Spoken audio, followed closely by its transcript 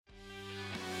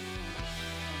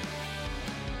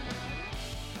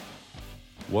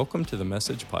Welcome to the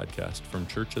Message Podcast from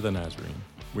Church of the Nazarene.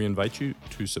 We invite you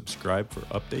to subscribe for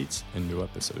updates and new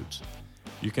episodes.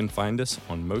 You can find us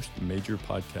on most major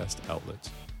podcast outlets.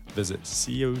 Visit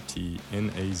cotnaz.org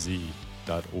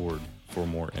for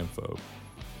more info.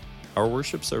 Our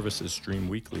worship services stream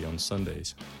weekly on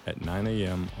Sundays at 9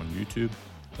 a.m. on YouTube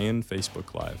and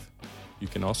Facebook Live. You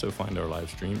can also find our live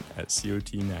stream at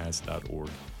cotnaz.org.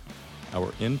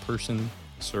 Our in-person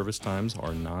service times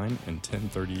are 9 and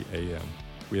 10:30 a.m.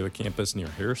 We have a campus near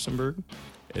Harrisonburg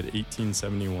at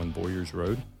 1871 Boyers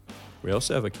Road. We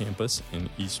also have a campus in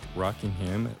East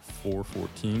Rockingham at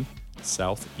 414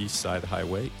 South East Side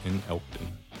Highway in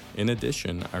Elkton. In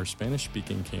addition, our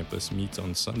Spanish-speaking campus meets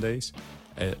on Sundays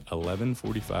at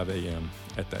 11:45 a.m.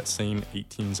 at that same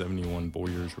 1871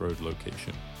 Boyers Road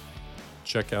location.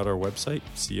 Check out our website,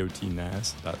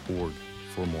 cotnaz.org,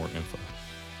 for more info.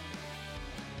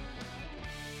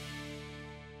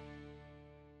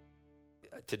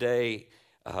 Today,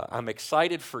 I'm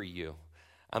excited for you.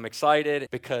 I'm excited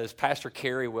because Pastor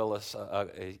Kerry Willis,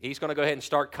 he's going to go ahead and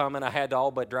start coming. I had to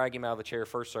all but drag him out of the chair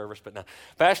first service, but no.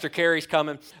 Pastor Kerry's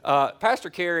coming. Pastor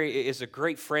Kerry is a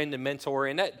great friend and mentor,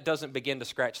 and that doesn't begin to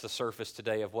scratch the surface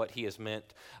today of what he has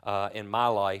meant in my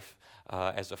life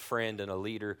as a friend and a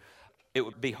leader. It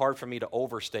would be hard for me to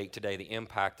overstate today the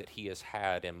impact that he has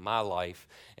had in my life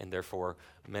and therefore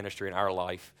ministry in our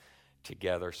life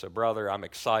together. So, brother, I'm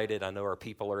excited. I know our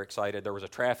people are excited. There was a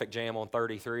traffic jam on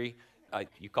 33.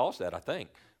 You caused that, I think,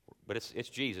 but it's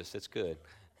Jesus. It's good.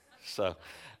 So,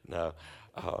 no.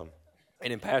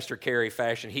 And in Pastor Kerry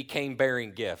fashion, he came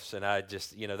bearing gifts, and I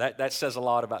just, that says a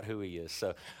lot about who he is.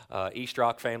 So, East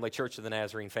Rock family, Church of the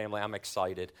Nazarene family, I'm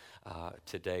excited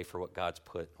today for what God's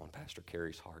put on Pastor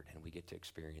Kerry's heart, and we get to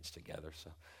experience together.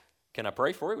 So, can I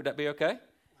pray for you? Would that be okay?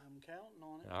 I'm counting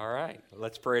on it. All right.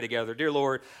 Let's pray together. Dear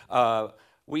Lord,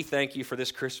 we thank you for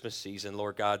this Christmas season,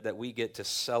 Lord God, that we get to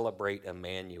celebrate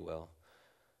Emmanuel.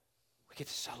 We get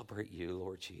to celebrate you,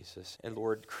 Lord Jesus. And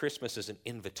Lord, Christmas is an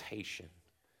invitation.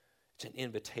 It's an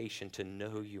invitation to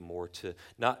know you more, to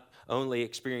not only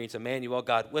experience Emmanuel,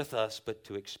 God, with us, but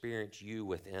to experience you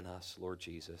within us, Lord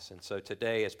Jesus. And so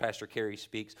today, as Pastor Kerry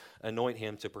speaks, anoint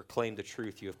him to proclaim the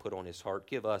truth you have put on his heart.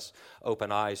 Give us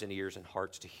open eyes and ears and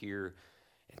hearts to hear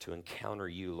and to encounter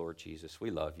you, Lord Jesus. We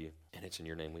love you, and it's in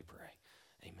your name we pray.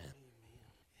 Amen.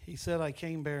 He said I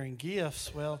came bearing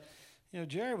gifts. Well,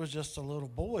 Jerry was just a little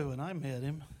boy when I met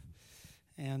him.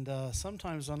 And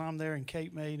sometimes when I'm there in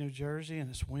Cape May, New Jersey, and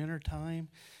it's winter time,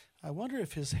 I wonder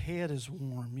if his head is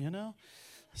warm,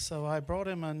 So I brought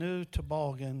him a new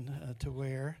toboggan to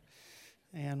wear,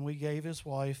 and we gave his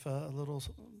wife a little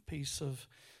piece of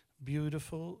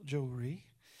beautiful jewelry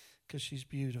because she's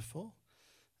beautiful.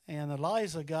 And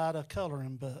Eliza got a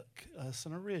coloring book. It's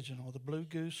an original, the Blue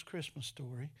Goose Christmas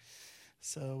Story.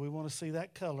 So we want to see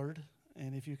that colored.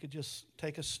 And if you could just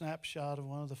take a snapshot of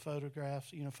one of the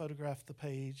photographs, photograph the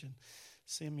page and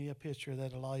send me a picture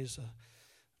that Eliza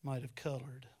might have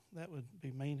colored. That would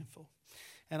be meaningful.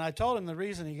 And I told him the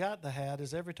reason he got the hat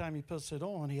is every time he puts it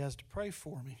on, he has to pray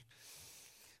for me.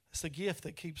 It's a gift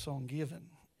that keeps on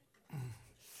giving.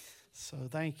 So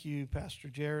thank you, Pastor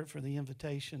Jarrett, for the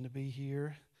invitation to be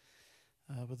here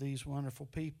with these wonderful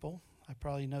people. I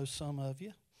probably know some of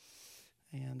you,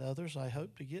 and others I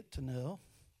hope to get to know.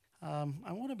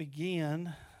 I want to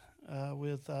begin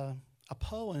with a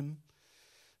poem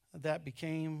that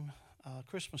became a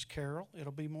Christmas carol.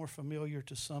 It'll be more familiar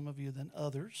to some of you than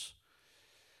others.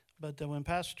 But when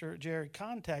Pastor Jared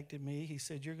contacted me, he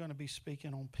said, "You're going to be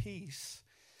speaking on peace."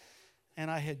 And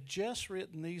I had just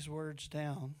written these words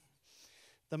down.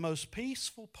 The most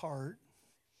peaceful part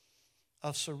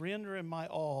of surrendering my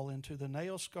all into the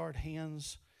nail-scarred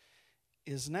hands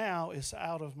is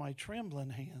out of my trembling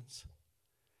hands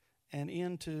and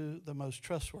into the most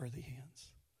trustworthy hands.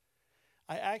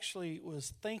 I actually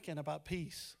was thinking about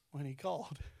peace when he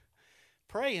called,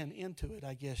 praying into it,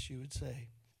 I guess you would say.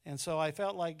 And so I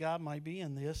felt like God might be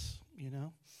in this,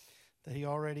 that he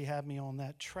already had me on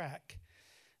that track.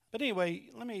 But anyway,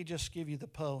 let me just give you the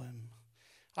poem.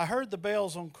 I heard the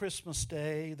bells on Christmas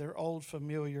Day, their old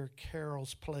familiar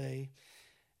carols play,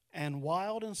 and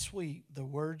wild and sweet the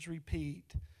words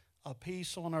repeat, a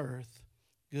peace on earth,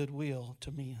 goodwill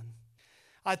to men.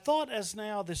 I thought as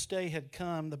now this day had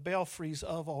come, the belfries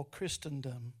of all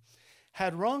Christendom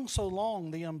had rung so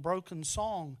long the unbroken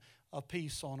song of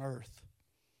peace on earth,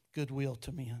 goodwill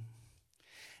to men.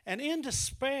 And in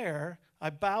despair I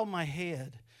bowed my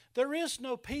head. There is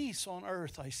no peace on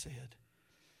earth, I said,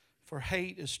 for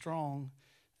hate is strong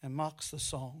and mocks the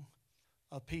song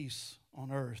of peace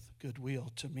on earth,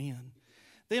 goodwill to men.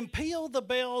 Then peal the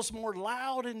bells more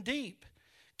loud and deep.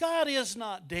 God is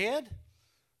not dead,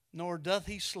 nor doth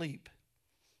he sleep.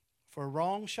 For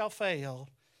wrong shall fail,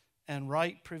 and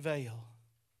right prevail.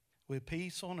 With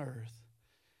peace on earth,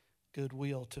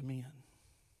 goodwill to men.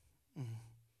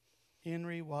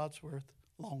 Henry Wadsworth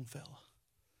Longfellow.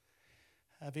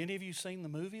 Have any of you seen the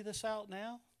movie that's out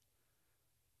now?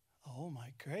 Oh my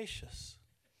gracious.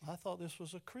 I thought this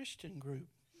was a Christian group.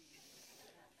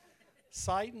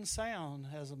 Sight and Sound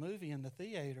has a movie in the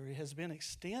theater. It has been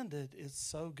extended. It's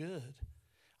so good.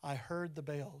 I Heard the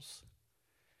Bells.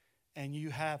 And you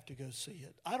have to go see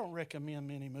it. I don't recommend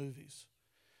many movies.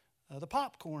 The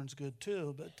popcorn's good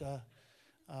too, but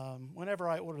whenever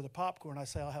I order the popcorn, I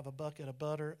say I'll have a bucket of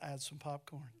butter, add some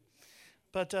popcorn.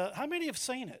 But how many have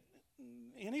seen it?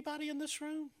 Anybody in this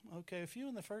room? Okay, a few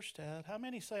in the first ad. How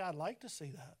many say I'd like to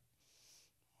see that?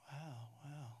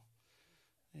 Wow.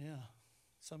 Yeah,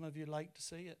 some of you like to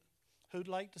see it. Who'd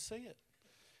like to see it?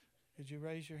 Did you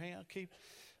raise your hand?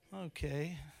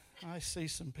 Okay, I see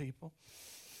some people.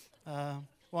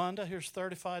 Wanda, here's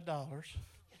 $35.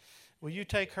 Will you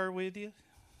take her with you?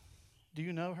 Do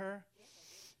you know her?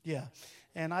 Yeah.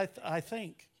 And I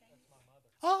think,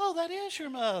 oh, that is your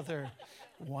mother.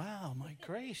 Wow, my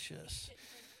gracious.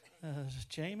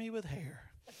 Jamie with hair.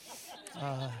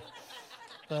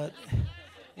 But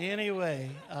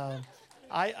anyway,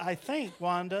 I think,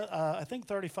 Wanda, I think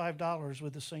 $35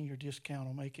 with the senior discount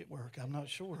will make it work. I'm not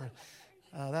sure.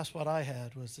 That's what I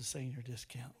had was the senior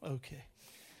discount. Okay.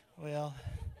 Well,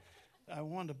 I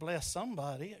wanted to bless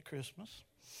somebody at Christmas,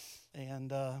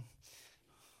 and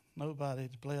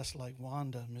nobody's blessed like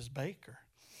Wanda, Ms. Baker.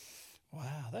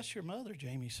 Wow, that's your mother,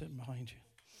 Jamie, sitting behind you.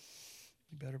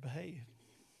 You better behave.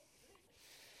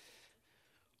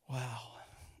 Wow.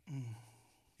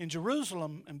 In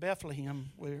Jerusalem and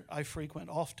Bethlehem, where I frequent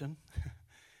often,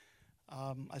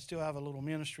 I still have a little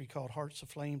ministry called Hearts of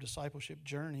Flame Discipleship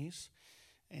Journeys,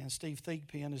 and Steve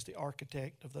Thigpen is the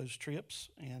architect of those trips,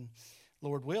 and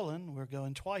Lord willing, we're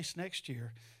going twice next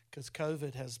year because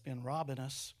COVID has been robbing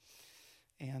us,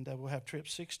 and we'll have trip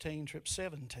 16, trip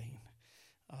 17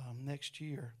 next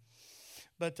year.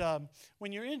 But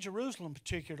when you're in Jerusalem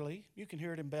particularly, you can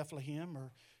hear it in Bethlehem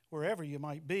or wherever you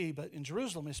might be, but in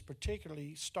Jerusalem it's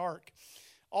particularly stark.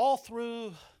 All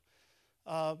through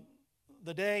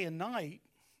the day and night,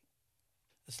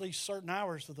 at least certain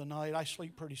hours of the night, I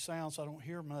sleep pretty sound, so I don't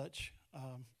hear much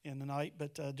in the night.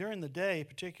 But during the day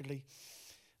particularly,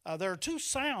 there are two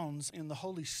sounds in the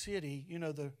holy city,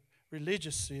 the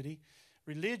religious city.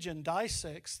 Religion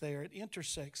dissects there, it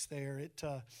intersects there, it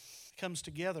comes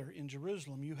together in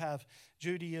Jerusalem. You have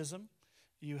Judaism,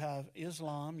 you have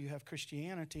Islam, you have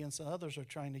Christianity, and some others are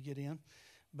trying to get in.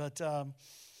 But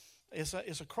it's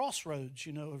a crossroads,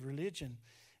 of religion.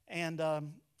 And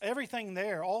everything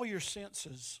there, all your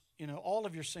senses, all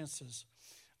of your senses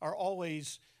are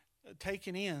always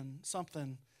taking in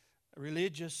something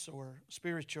religious or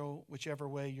spiritual, whichever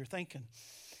way you're thinking.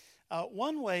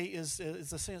 One way is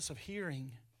the sense of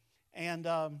hearing. And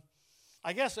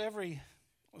I guess every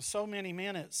so many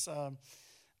minutes,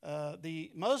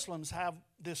 the Muslims have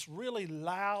this really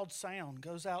loud sound.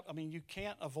 Goes out, you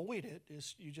can't avoid it.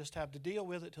 You just have to deal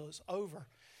with it till it's over.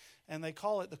 And they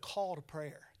call it the call to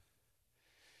prayer.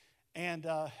 And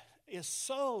it's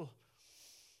so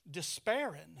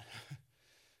despairing.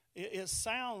 It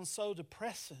sounds so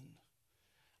depressing.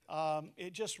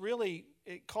 It just really,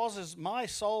 it causes my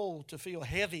soul to feel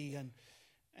heavy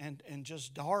and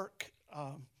just dark.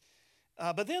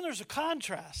 But then there's a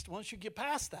contrast once you get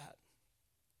past that.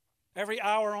 Every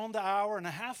hour on the hour and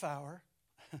a half hour,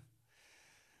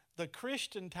 the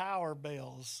Christian Tower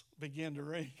bells begin to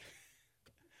ring.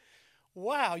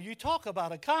 Wow, you talk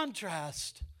about a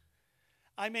contrast.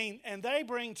 And they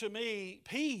bring to me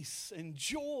peace and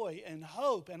joy and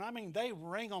hope. And they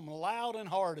ring them loud and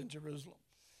hard in Jerusalem.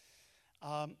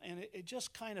 And it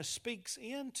just kind of speaks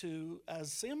into,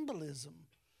 as symbolism,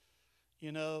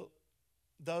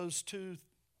 those two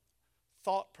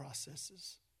thought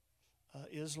processes,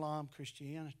 Islam,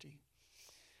 Christianity.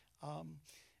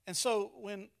 And so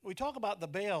when we talk about the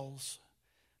bells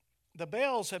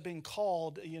have been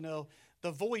called,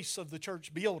 the voice of the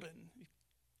church building.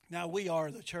 Now, we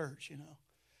are the church,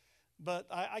 But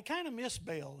I kind of miss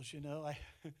bells,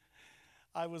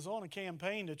 I was on a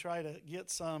campaign to try to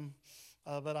get some,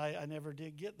 but I never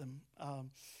did get them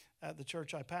at the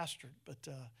church I pastored. But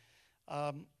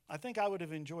I think I would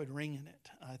have enjoyed ringing it.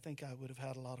 I think I would have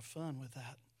had a lot of fun with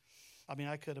that.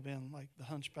 I could have been like the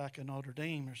Hunchback of Notre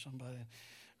Dame or somebody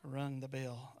and rung the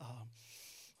bell.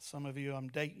 Some of you, I'm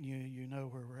dating you, you know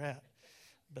where we're at.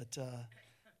 But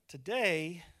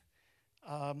today,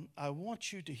 I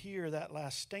want you to hear that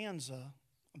last stanza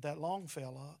that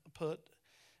Longfellow put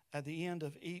at the end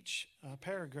of each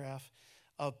paragraph,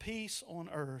 of peace on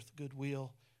earth,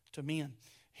 goodwill to men.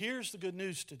 Here's the good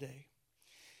news today.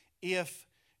 If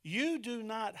you do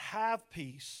not have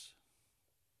peace,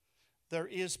 there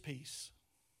is peace.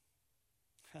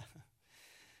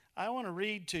 I want to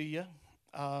read to you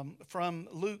from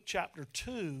Luke chapter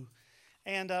 2.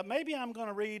 And maybe I'm going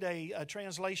to read a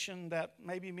translation that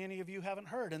maybe many of you haven't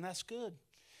heard, and that's good.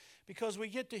 Because we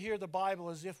get to hear the Bible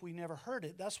as if we never heard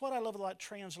it. That's what I love about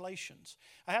translations.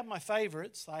 I have my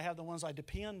favorites. I have the ones I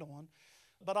depend on.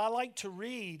 But I like to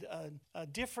read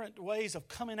different ways of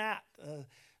coming at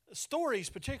stories,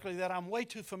 particularly that I'm way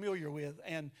too familiar with,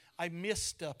 and I miss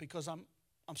stuff because I'm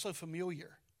so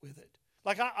familiar with it.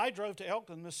 Like I drove to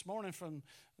Elkton this morning from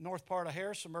the north part of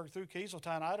Harrisonburg through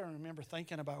Kieseltown. I don't remember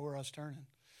thinking about where I was turning.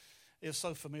 It's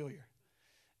so familiar.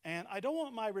 And I don't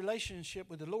want my relationship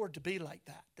with the Lord to be like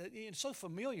that. It's so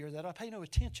familiar that I pay no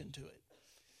attention to it.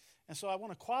 And so I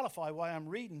want to qualify why I'm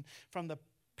reading from the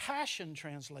Passion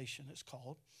Translation, it's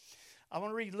called. I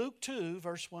want to read Luke 2,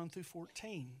 verse 1 through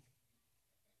 14.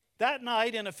 That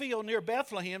night in a field near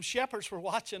Bethlehem, shepherds were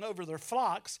watching over their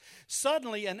flocks.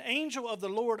 Suddenly, an angel of the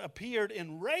Lord appeared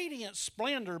in radiant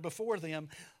splendor before them,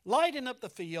 lighting up the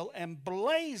field and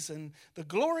blazing the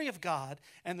glory of God,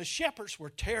 and the shepherds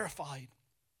were terrified.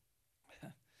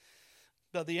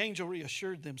 But the angel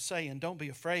reassured them, saying, "Don't be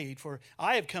afraid, for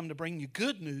I have come to bring you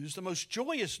good news, the most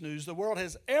joyous news the world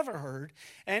has ever heard,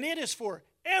 and it is for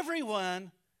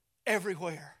everyone,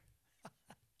 everywhere."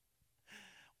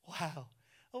 Wow.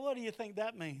 Well, what do you think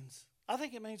that means? I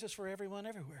think it means it's for everyone,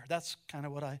 everywhere. That's kind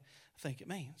of what I think it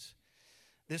means.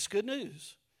 This good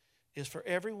news is for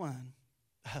everyone,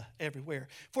 everywhere.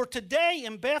 For today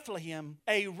in Bethlehem,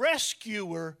 a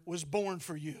rescuer was born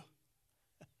for you.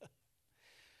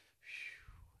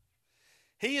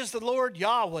 He is the Lord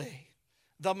Yahweh,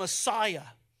 the Messiah.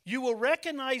 You will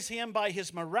recognize him by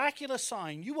his miraculous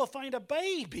sign. You will find a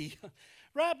baby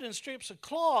wrapped in strips of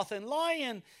cloth and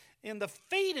lying in the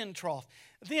feeding trough.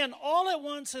 Then all at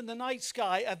once in the night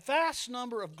sky, a vast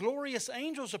number of glorious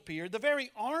angels appeared, the very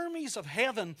armies of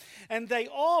heaven, and they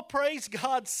all praised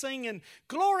God, singing,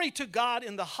 "Glory to God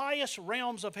in the highest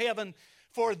realms of heaven,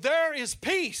 for there is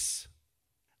peace."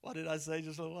 What did I say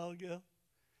just a little while ago?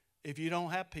 If you don't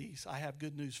have peace, I have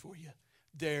good news for you.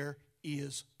 There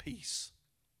is peace.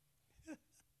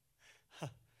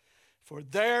 For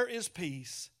there is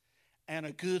peace and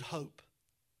a good hope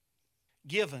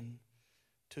given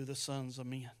to the sons of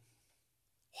men.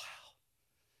 Wow.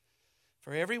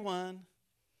 For everyone,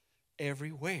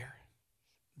 everywhere,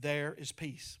 there is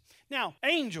peace. Now,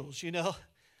 angels,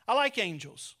 I like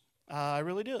angels. I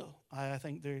really do. I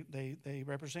think they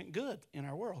represent good in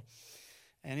our world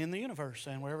and in the universe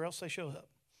and wherever else they show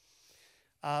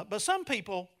up. But some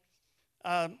people,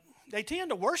 they tend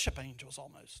to worship angels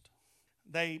almost.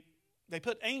 They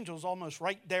put angels almost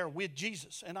right there with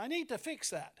Jesus. And I need to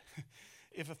fix that.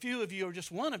 If a few of you or just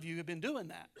one of you have been doing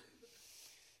that.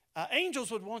 Angels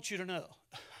would want you to know.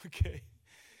 Okay.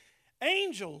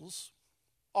 Angels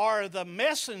are the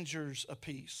messengers of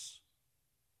peace.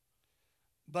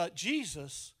 But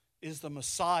Jesus is the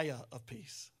Messiah of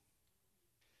peace.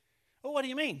 Well, what do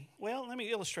you mean? Well, let me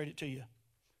illustrate it to you.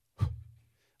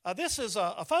 This is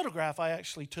a photograph I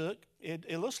actually took.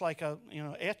 It looks like a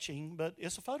etching, but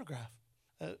it's a photograph.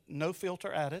 No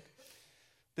filter added.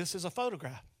 This is a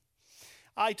photograph.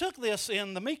 I took this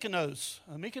in the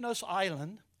Mykonos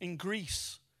Island in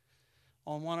Greece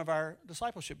on one of our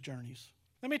discipleship journeys.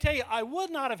 Let me tell you, I would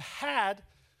not have had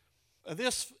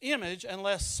this image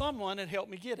unless someone had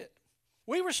helped me get it.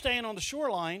 We were staying on the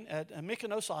shoreline at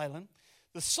Mykonos Island.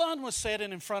 The sun was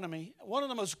setting in front of me, one of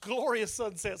the most glorious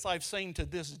sunsets I've seen to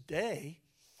this day.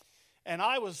 And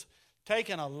I was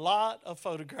taking a lot of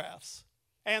photographs.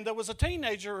 And there was a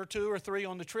teenager or two or three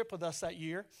on the trip with us that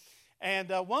year. And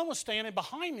one was standing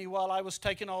behind me while I was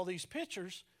taking all these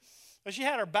pictures. But she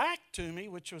had her back to me,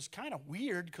 which was kind of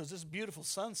weird because this beautiful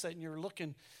sunset and you're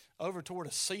looking over toward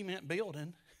a cement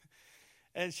building.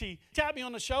 And she tapped me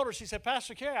on the shoulder. She said,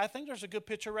 "Pastor Kerry, I think there's a good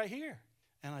picture right here."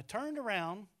 And I turned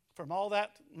around from all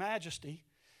that majesty,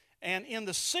 and in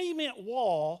the cement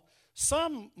wall,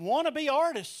 some wannabe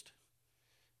artist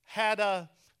had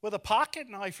with a pocket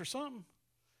knife or something,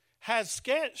 had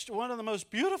sketched one of the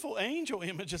most beautiful angel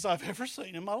images I've ever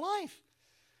seen in my life.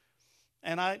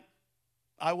 And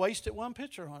I wasted one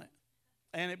picture on it,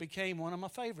 and it became one of my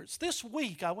favorites. This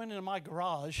week, I went into my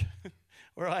garage,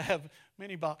 where I have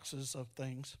many boxes of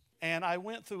things, and I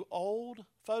went through old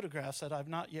photographs that I've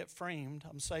not yet framed.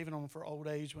 I'm saving them for old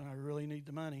age when I really need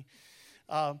the money.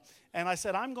 And I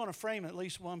said, I'm going to frame at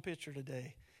least one picture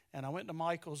today. And I went to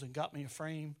Michael's and got me a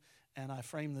frame, and I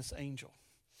framed this angel.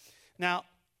 Now,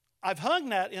 I've hung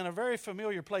that in a very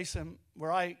familiar place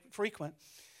where I frequent,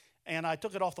 and I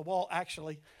took it off the wall,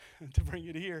 actually, to bring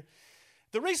it here.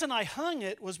 The reason I hung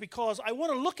it was because I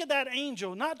want to look at that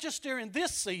angel, not just during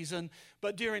this season,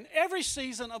 but during every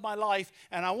season of my life,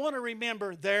 and I want to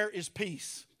remember there is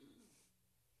peace.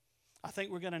 I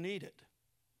think we're going to need it.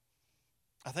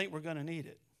 I think we're going to need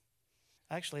it.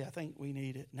 Actually, I think we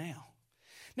need it now.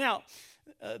 Now,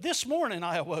 this morning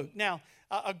I awoke. Now,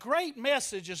 a great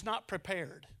message is not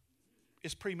prepared.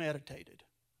 It's premeditated.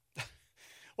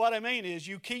 What I mean is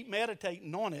you keep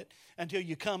meditating on it until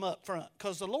you come up front,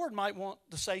 because the Lord might want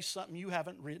to say something you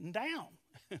haven't written down.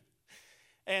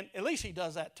 And at least he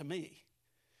does that to me.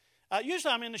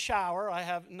 Usually I'm in the shower. I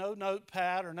have no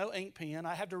notepad or no ink pen.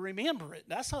 I have to remember it.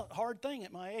 That's a hard thing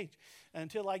at my age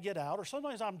until I get out. Or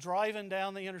sometimes I'm driving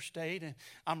down the interstate and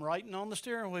I'm writing on the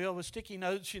steering wheel with sticky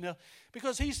notes,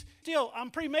 because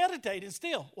I'm premeditating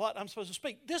still what I'm supposed to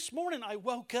speak. This morning I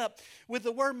woke up with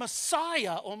the word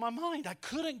Messiah on my mind. I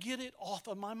couldn't get it off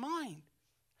of my mind.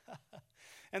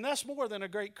 And that's more than a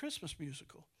great Christmas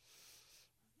musical.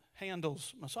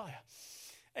 Handel's Messiah.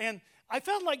 And I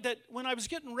felt like that when I was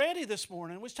getting ready this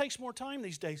morning, which takes more time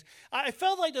these days, I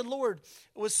felt like the Lord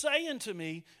was saying to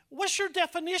me, what's your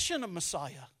definition of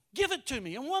Messiah? Give it to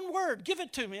me. In one word, give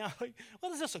it to me. I'm like,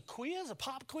 what is this, a quiz, a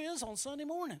pop quiz on Sunday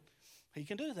morning? He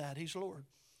can do that. He's Lord.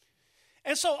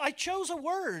 And so I chose a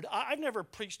word. I've never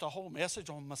preached a whole message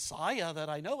on Messiah that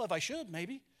I know of. I should,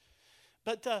 maybe.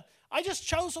 But I just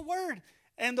chose a word,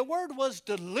 and the word was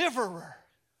deliverer.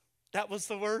 That was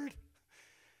the word.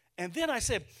 And then I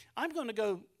said, I'm going to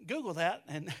go Google that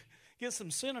and get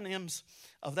some synonyms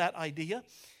of that idea.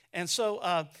 And so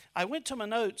I went to my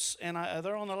notes, and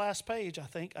they're on the last page, I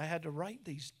think. I had to write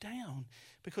these down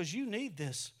because you need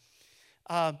this.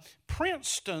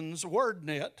 Princeton's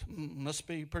WordNet, must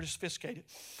be pretty sophisticated,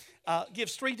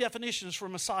 gives 3 definitions for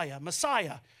Messiah.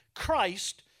 Messiah,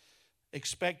 Christ,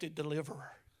 expected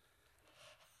deliverer.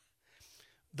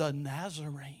 The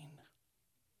Nazarene.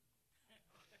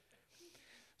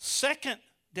 Second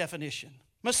definition,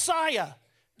 Messiah,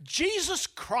 Jesus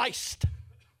Christ.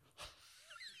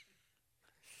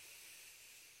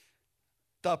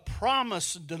 The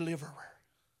promised deliverer.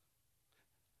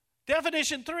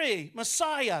 Definition 3,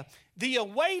 Messiah, the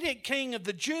awaited King of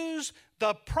the Jews,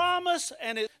 the promised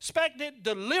and expected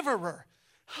deliverer.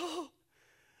 Oh,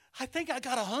 I think I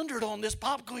got 100 on this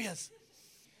pop quiz.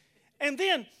 And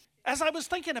then, as I was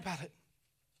thinking about it,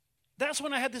 that's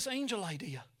when I had this angel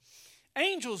idea.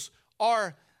 Angels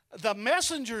are the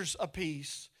messengers of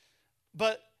peace,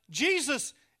 but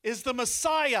Jesus is the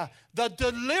Messiah, the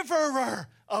deliverer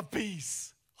of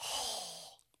peace.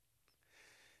 Oh.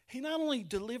 He not only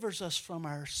delivers us from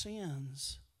our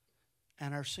sins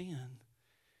and our sin,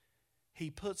 he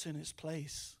puts in its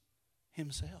place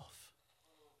himself,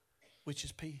 which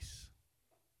is peace.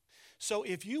 So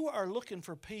if you are looking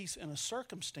for peace in a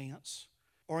circumstance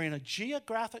or in a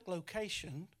geographic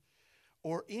location,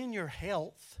 or in your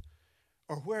health,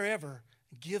 or wherever,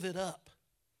 give it up.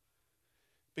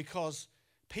 Because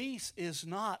peace is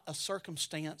not a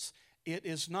circumstance. It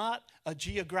is not a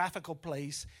geographical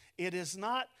place. It is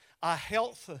not a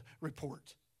health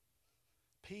report.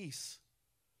 Peace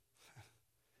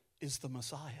is the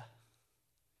Messiah.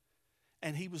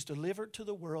 And he was delivered to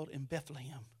the world in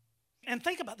Bethlehem. And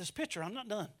think about this picture. I'm not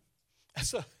done.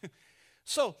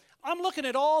 So I'm looking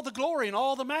at all the glory and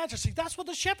all the majesty. That's what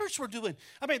the shepherds were doing.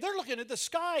 I mean, they're looking at the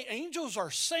sky. Angels are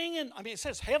singing. I mean, it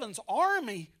says heaven's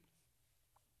army.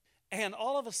 And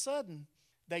all of a sudden,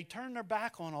 they turn their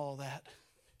back on all that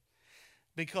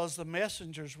because the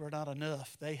messengers were not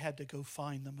enough. They had to go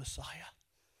find the Messiah.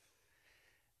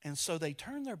 And so they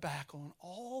turned their back on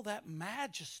all that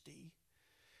majesty,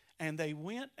 and they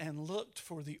went and looked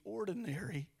for the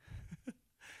ordinary.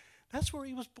 That's where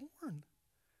he was born.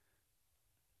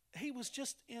 He was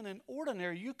just in an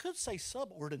ordinary, you could say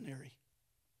subordinary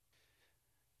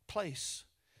place,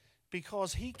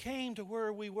 because he came to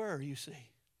where we were, you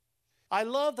see. I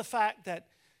love the fact that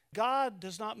God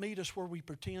does not meet us where we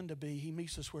pretend to be. He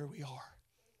meets us where we are.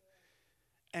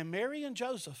 And Mary and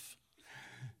Joseph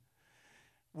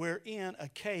were in a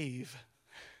cave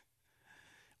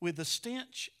with the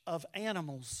stench of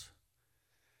animals,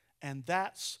 and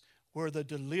that's where the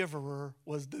deliverer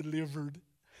was delivered.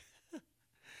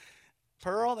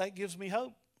 Pearl, that gives me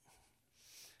hope.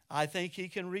 I think he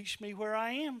can reach me where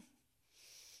I am.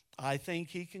 I think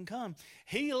he can come.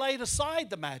 He laid aside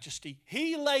the majesty.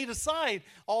 He laid aside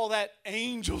all that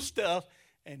angel stuff,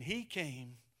 and he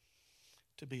came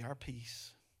to be our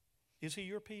peace. Is he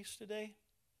your peace today?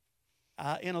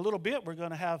 In a little bit, we're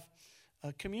going to have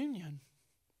a communion.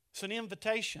 It's an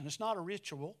invitation. It's not a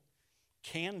ritual.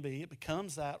 can be. It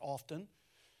becomes that often.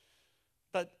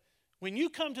 But when you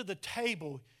come to the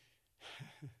table,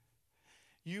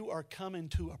 you are coming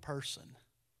to a person,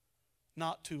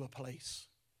 not to a place.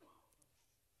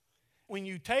 When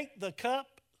you take the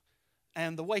cup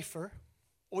and the wafer,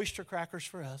 oyster crackers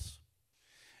for us,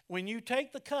 when you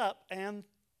take the cup and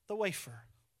the wafer,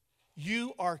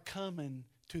 you are coming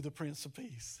to the Prince of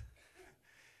Peace.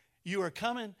 You are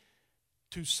coming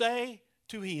to say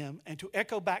to him and to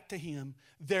echo back to him,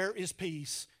 there is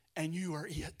peace and you are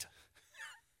it.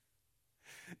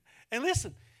 And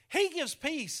listen, he gives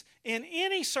peace in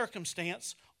any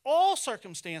circumstance, all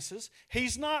circumstances.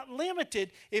 He's not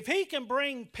limited. If he can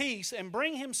bring peace and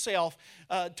bring himself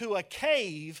to a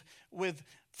cave with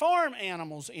farm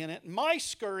animals in it, mice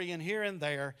scurrying here and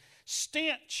there,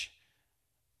 stench,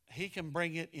 he can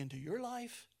bring it into your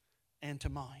life and to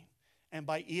mine. And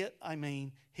by it, I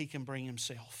mean he can bring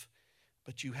himself.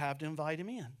 But you have to invite him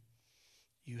in.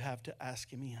 You have to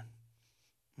ask him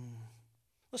in.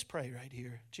 Let's pray right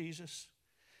here. Jesus,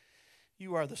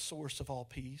 you are the source of all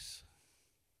peace.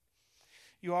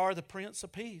 You are the Prince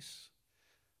of Peace,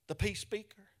 the peace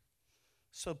speaker.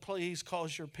 So please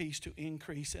cause your peace to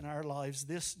increase in our lives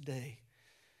this day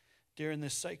during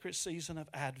this sacred season of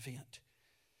Advent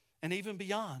and even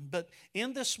beyond. But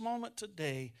in this moment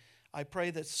today, I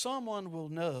pray that someone will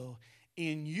know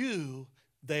in you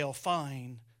they'll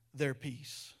find their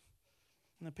peace.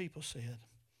 And the people said,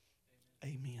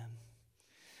 Amen.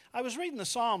 I was reading the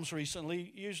Psalms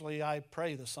recently. Usually I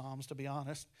pray the Psalms, to be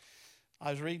honest.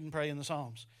 I was praying the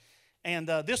Psalms. And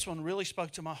this one really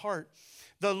spoke to my heart.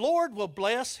 The Lord will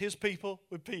bless his people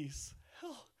with peace.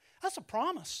 Oh, that's a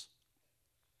promise.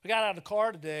 We got out of the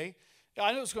car today.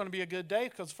 I knew it was going to be a good day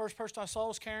because the first person I saw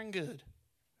was Karen Good.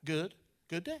 Good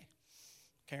day.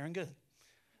 Karen Good.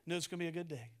 Knew it was going to be a good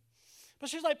day. But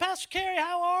she's like, Pastor Kerry,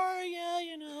 how are you?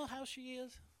 You know how she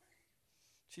is.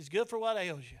 She's good for what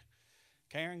ails you.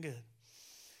 Karen Good.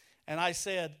 And I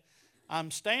said,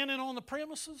 I'm standing on the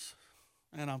premises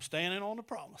and I'm standing on the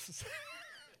promises.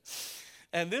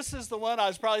 And this is the one I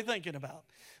was probably thinking about.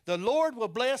 The Lord will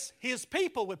bless his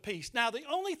people with peace. Now, the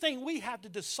only thing we have to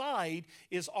decide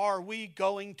is, are we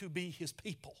going to be his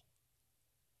people?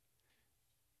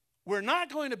 We're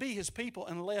not going to be his people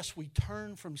unless we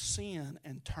turn from sin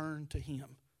and turn to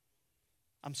him.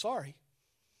 I'm sorry.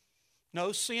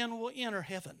 No sin will enter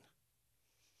heaven.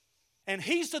 And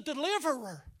he's the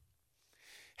deliverer.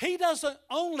 He doesn't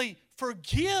only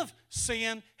forgive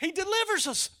sin, he delivers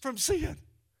us from sin.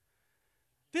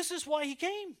 This is why he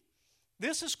came.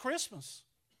 This is Christmas.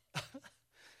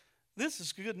 This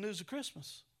is good news of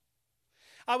Christmas.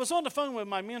 I was on the phone with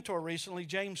my mentor recently,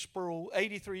 James Sproul,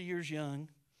 83 years young.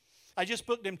 I just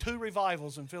booked him 2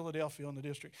 revivals in Philadelphia in the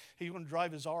district. He's going to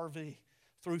drive his RV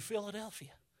through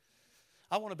Philadelphia.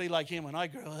 I want to be like him when I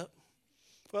grow up.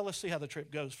 Well, let's see how the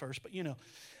trip goes first. But,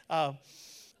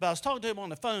 but I was talking to him on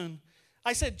the phone.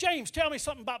 I said, James, tell me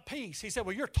something about peace. He said,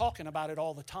 well, you're talking about it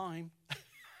all the time.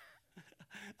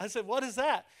 I said, what is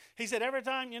that? He said, every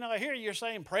time, I hear you're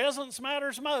saying presence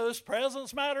matters most,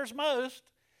 presence matters most.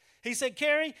 He said,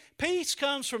 Kerry, peace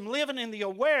comes from living in the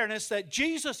awareness that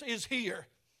Jesus is here.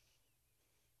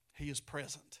 He is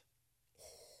present.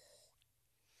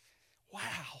 Wow.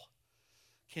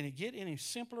 Can it get any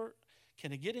simpler?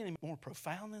 Can it get any more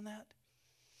profound than that?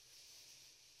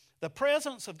 The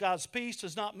presence of God's peace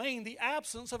does not mean the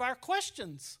absence of our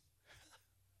questions.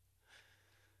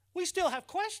 We still have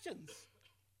questions.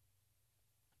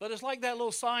 But it's like that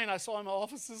little sign I saw in my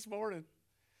office this morning.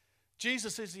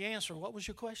 Jesus is the answer. What was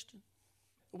your question?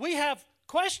 We have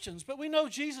questions, but we know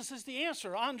Jesus is the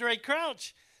answer. Andre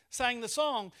Crouch sang the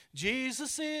song,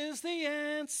 Jesus is the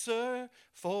answer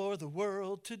for the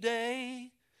world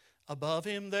today. Above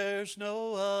him there's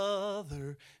no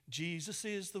other. Jesus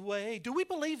is the way. Do we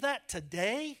believe that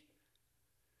today?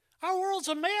 Our world's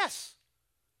a mess,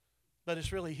 but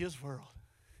it's really his world.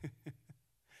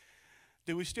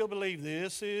 Do we still believe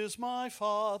this is my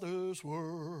Father's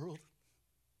world?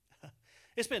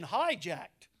 It's been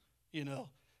hijacked,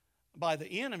 by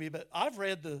the enemy, but I've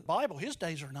read the Bible. His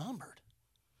days are numbered.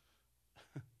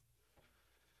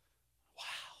 Wow.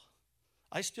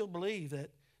 I still believe that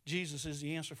Jesus is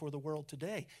the answer for the world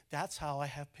today. That's how I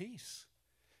have peace,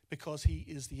 because he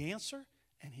is the answer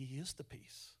and he is the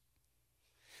peace.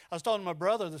 I was talking to my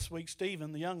brother this week,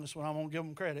 Stephen, the youngest one. I won't give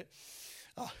him credit.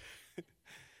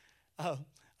 I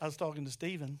was talking to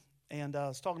Stephen, and I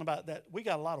was talking about that. We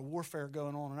got a lot of warfare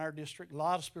going on in our district, a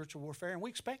lot of spiritual warfare, and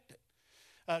we expect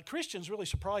it. Christians really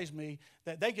surprise me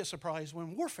that they get surprised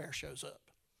when warfare shows up.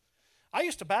 I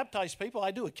used to baptize people.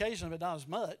 I do occasionally, but not as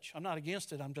much. I'm not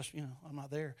against it. I'm just, I'm not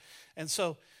there. And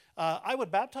so I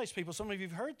would baptize people. Some of you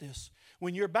have heard this.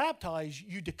 When you're baptized,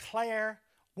 you declare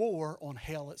war on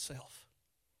hell itself.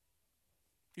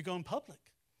 You go in public.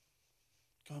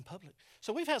 Go in public.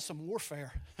 So we've had some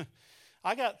warfare.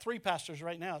 I got 3 pastors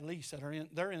right now at least that are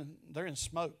they're in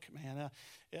smoke, man.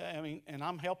 And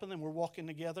I'm helping them. We're walking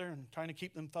together and trying to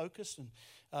keep them focused. And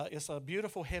it's a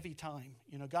beautiful, heavy time.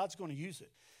 God's going to use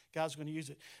it. God's going to use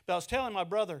it. But I was telling my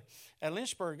brother at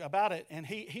Lynchburg about it, and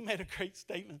he made a great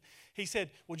statement. He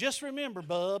said, well, just remember,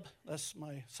 Bub, that's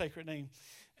my sacred name.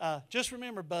 Just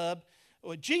remember, Bub,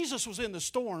 well, Jesus was in the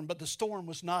storm, but the storm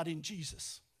was not in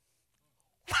Jesus.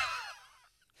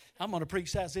 I'm going to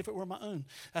preach that as if it were my own.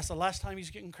 That's the last time he's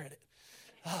getting credit.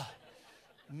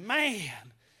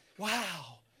 Man,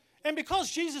 wow. And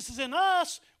because Jesus is in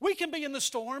us, we can be in the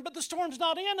storm, but the storm's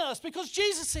not in us because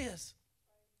Jesus is.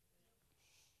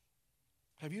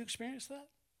 Have you experienced that?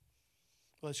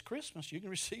 Well, it's Christmas. You can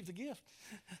receive the gift.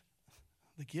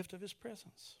 The gift of his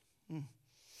presence.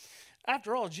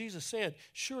 After all, Jesus said,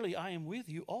 surely I am with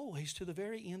you always to the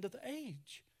very end of the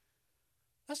age.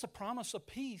 That's a promise of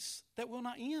peace that will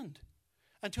not end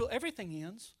until everything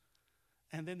ends,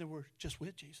 and then we're just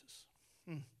with Jesus.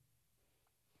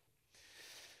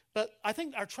 But I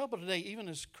think our trouble today, even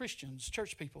as Christians,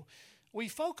 church people, we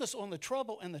focus on the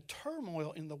trouble and the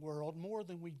turmoil in the world more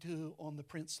than we do on the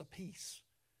Prince of Peace.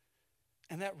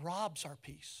 And that robs our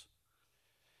peace.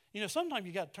 Sometimes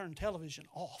you got to turn television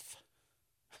off.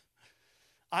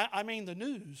 I mean the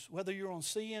news, whether you're on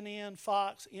CNN,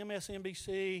 Fox,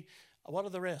 MSNBC, what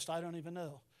are the rest? I don't even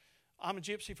know. I'm a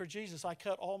gypsy for Jesus. I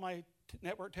cut all my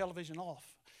network television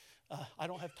off. I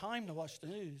don't have time to watch the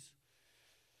news.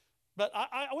 But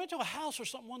I went to a house or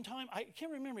something one time. I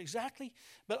can't remember exactly,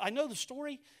 but I know the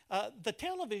story. The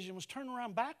television was turned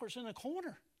around backwards in the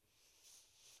corner.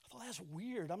 I thought, that's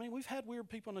weird. I mean, we've had weird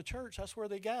people in the church. That's where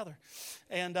they gather.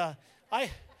 And I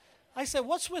said,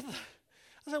 what's with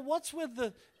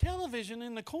the television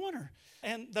in the corner?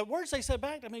 And the words they said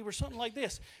back to me were something like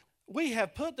this. We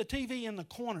have put the TV in the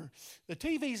corner. The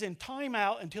TV's in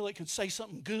timeout until it can say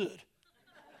something good.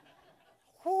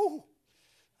 Whew.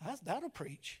 That'll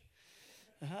preach.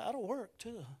 That'll work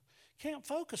too. Can't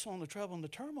focus on the trouble and the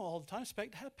turmoil all the time.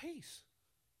 Expect to have peace.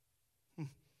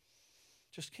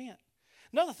 Just can't.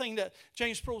 Another thing that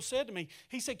James Sproul said to me,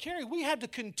 he said, Kerry, we had to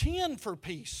contend for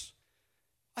peace.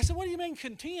 I said, what do you mean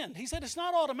contend? He said, it's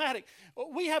not automatic.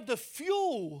 We have to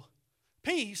fuel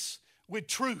peace with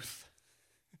truth.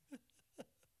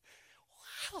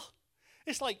 Wow.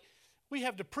 It's like we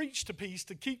have to preach to peace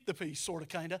to keep the peace, sort of,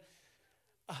 kind of.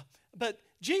 But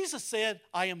Jesus said,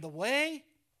 I am the way,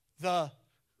 the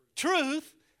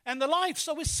truth, and the life.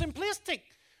 So it's simplistic.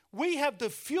 We have to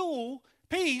fuel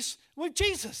peace with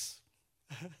Jesus.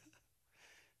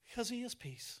 Because he is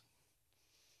peace.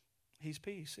 He's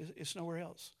peace. It's nowhere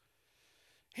else.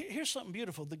 Here's something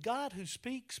beautiful. The God who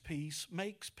speaks peace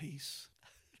makes peace.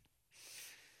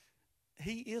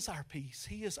 He is our peace.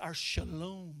 He is our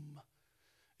shalom.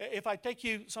 If I take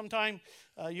you sometime,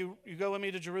 you go with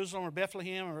me to Jerusalem or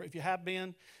Bethlehem, or if you have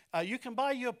been, you can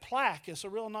buy you a plaque. It's a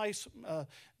real nice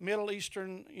Middle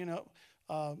Eastern,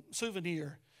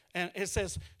 souvenir. And it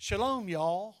says, Shalom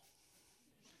Y'all.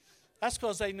 That's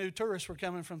because they knew tourists were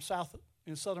coming from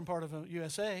southern part of the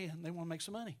USA, and they want to make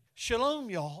some money. Shalom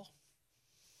Y'all.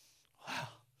 Wow.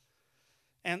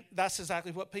 And that's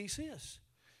exactly what peace is.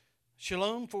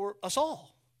 Shalom for us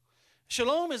all.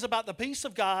 Shalom is about the peace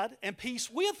of God and peace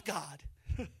with God.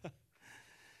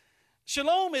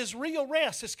 Shalom is real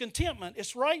rest. It's contentment.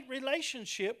 It's right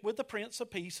relationship with the Prince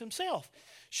of Peace himself.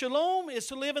 Shalom is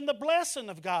to live in the blessing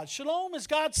of God. Shalom is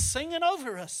God singing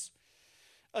over us.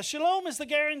 Shalom is the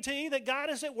guarantee that God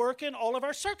is at work in all of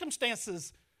our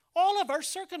circumstances. All of our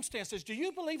circumstances. Do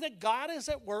you believe that God is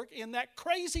at work in that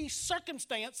crazy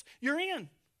circumstance you're in?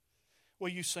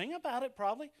 Well, you sing about it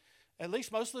probably. At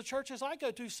least most of the churches I go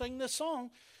to sing this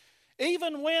song.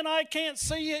 Even when I can't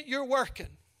see it, you're working.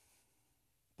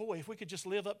 Boy, if we could just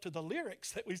live up to the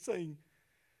lyrics that we sing.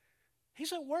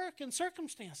 He's at work in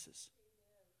circumstances.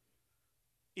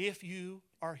 If you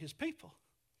are his people.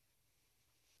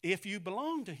 If you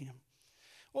belong to him.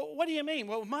 Well, what do you mean?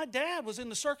 Well, my dad was in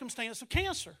the circumstance of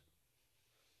cancer.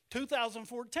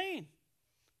 2014.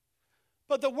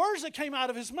 But the words that came out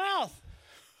of his mouth,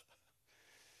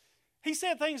 he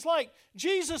said things like,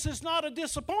 Jesus is not a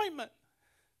disappointment.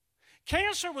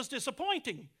 Cancer was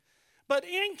disappointing. But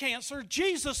in cancer,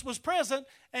 Jesus was present,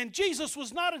 and Jesus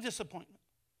was not a disappointment.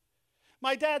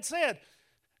 My dad said,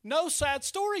 no sad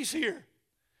stories here.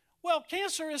 Well,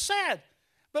 cancer is sad.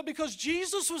 But because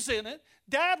Jesus was in it,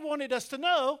 Dad wanted us to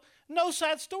know, No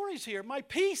sad stories here. My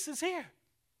peace is here.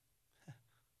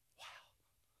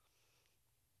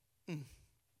 Wow.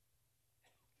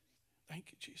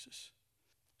 Thank you, Jesus.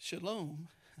 Shalom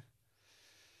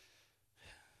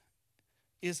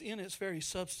is in its very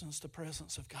substance the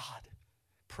presence of God,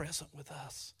 present with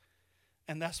us.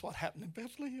 And that's what happened in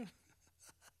Bethlehem.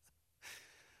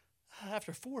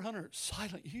 After 400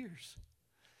 silent years,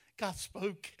 God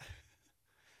spoke.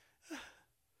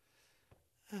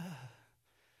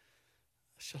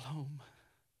 Shalom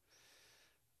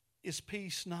is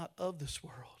peace not of this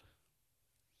world,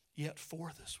 yet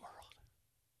for this world.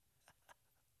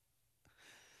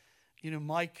 You know,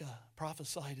 Micah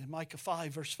prophesied in Micah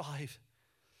 5, verse 5,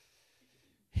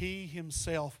 He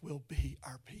himself will be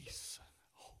our peace.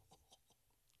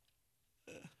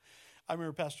 I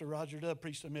remember Pastor Roger Dove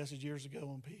preached a message years ago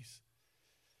on peace.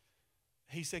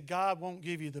 He said, God won't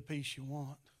give you the peace you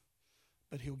want,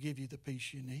 but He'll give you the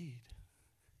peace you need.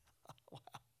 Wow.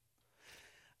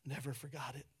 Never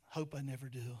forgot it. Hope I never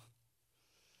do.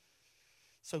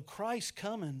 So Christ's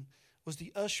coming was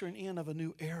the ushering in of a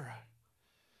new era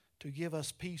to give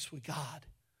us peace with God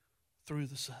through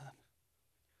the Son.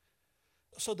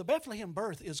 So the Bethlehem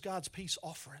birth is God's peace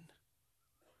offering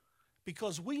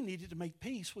because we needed to make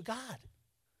peace with God.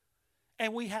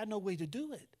 And we had no way to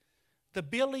do it. The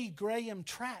Billy Graham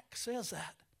tract says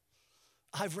that.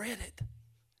 I've read it.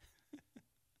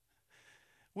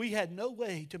 We had no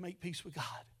way to make peace with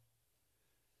God.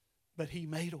 But He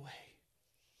made a way.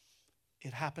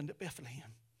 It happened at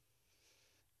Bethlehem.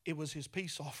 It was His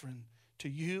peace offering to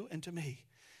you and to me.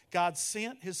 God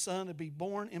sent His Son to be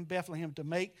born in Bethlehem to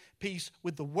make peace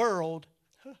with the world.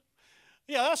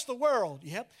 Yeah, that's the world.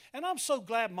 Yep. And I'm so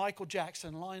glad Michael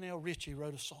Jackson and Lionel Richie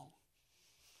wrote a song.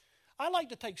 I like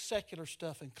to take secular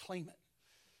stuff and claim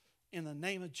it in the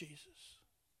name of Jesus.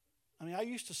 I mean, I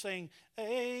used to sing,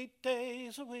 8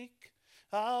 days a week,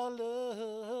 I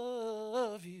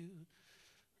love you.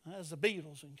 That's the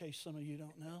Beatles, in case some of you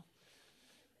don't know.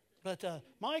 But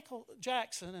Michael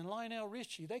Jackson and Lionel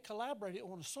Richie, they collaborated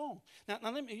on a song. Now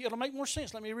it'll make more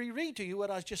sense. Let me reread to you what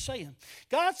I was just saying.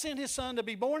 God sent His Son to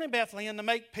be born in Bethlehem to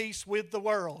make peace with the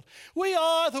world. We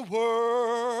are the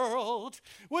world.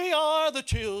 We are the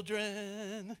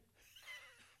children.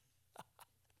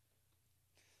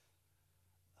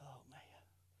 Oh, man.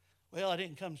 Well, I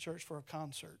didn't come to church for a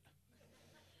concert.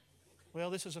 Well,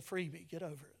 this is a freebie. Get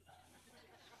over it.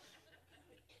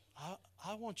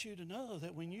 I want you to know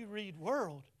that when you read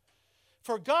world,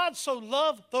 for God so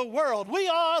loved the world. We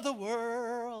are the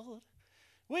world.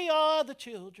 We are the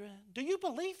children. Do you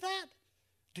believe that?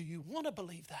 Do you want to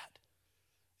believe that?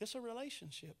 It's a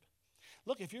relationship.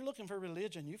 Look, if you're looking for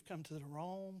religion, you've come to the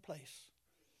wrong place.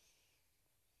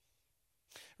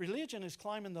 Religion is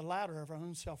climbing the ladder of our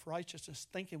own self-righteousness,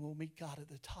 thinking we'll meet God at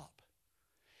the top.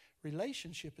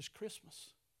 Relationship is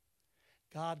Christmas.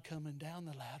 God coming down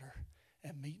the ladder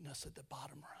and meeting us at the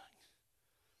bottom rung.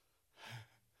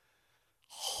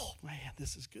 Oh, man,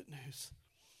 this is good news.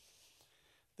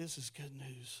 This is good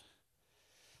news.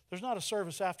 There's not a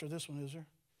service after this one, is there?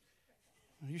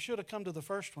 You should have come to the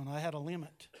first one. I had a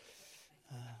limit.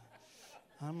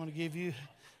 I'm going to give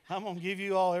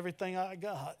you all everything I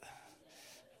got.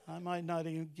 I might not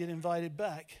even get invited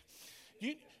back.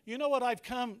 You know what I've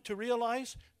come to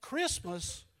realize?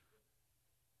 Christmas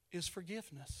is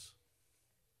forgiveness.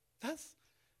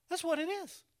 That's what it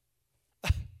is.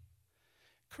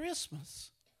 Christmas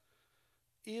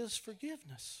is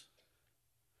forgiveness.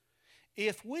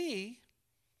 If we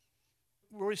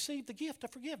will receive the gift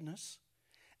of forgiveness,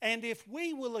 and if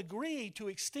we will agree to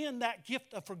extend that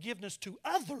gift of forgiveness to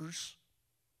others,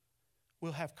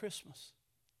 we'll have Christmas.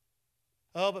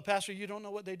 Oh, but Pastor, you don't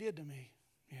know what they did to me.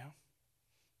 Yeah,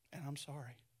 and I'm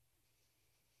sorry.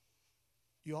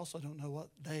 You also don't know what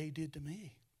they did to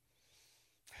me.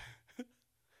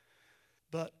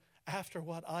 But after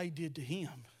what I did to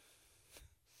him,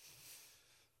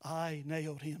 I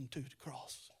nailed him to the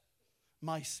cross.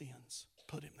 My sins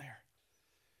put him there.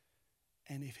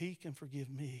 And if he can forgive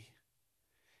me,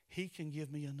 he can give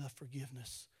me enough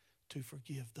forgiveness to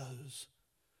forgive those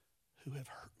who have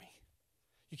hurt me.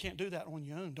 You can't do that on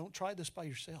your own. Don't try this by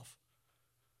yourself.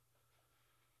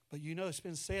 But you know, it's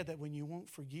been said that when you won't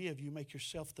forgive, you make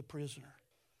yourself the prisoner.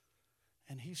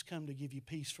 And he's come to give you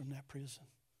peace from that prison.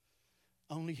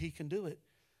 Only he can do it,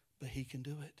 but he can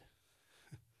do it.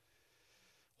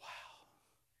 Wow.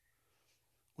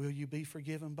 Will you be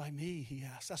forgiven by me, he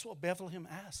asked. That's what Bethlehem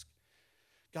asked.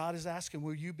 God is asking,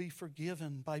 will you be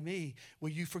forgiven by me? Will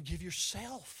you forgive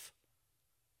yourself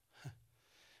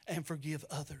and forgive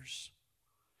others?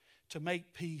 To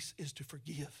make peace is to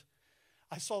forgive.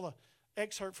 I saw an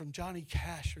excerpt from Johnny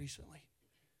Cash recently.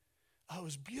 Oh, it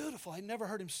was beautiful. I never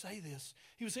heard him say this.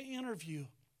 He was in an interview.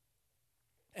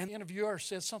 And the interviewer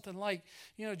said something like,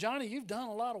 Johnny, you've done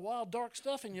a lot of wild, dark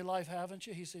stuff in your life, haven't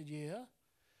you? He said, yeah.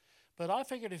 But I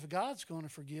figured if God's going to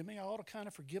forgive me, I ought to kind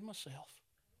of forgive myself.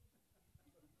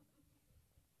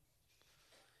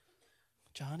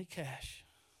 Johnny Cash.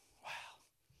 Wow.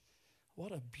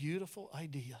 What a beautiful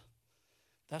idea.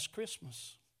 That's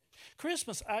Christmas.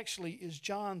 Christmas actually is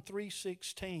John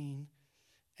 3:16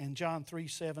 and John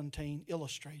 3:17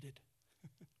 illustrated.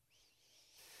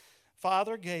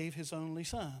 Father gave his only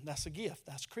son. That's a gift.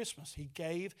 That's Christmas. He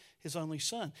gave his only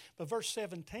son. But verse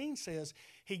 17 says,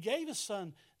 he gave his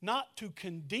son not to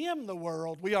condemn the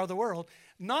world, we are the world,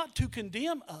 not to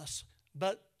condemn us,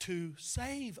 but to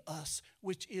save us,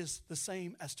 which is the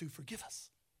same as to forgive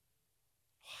us.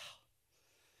 Wow.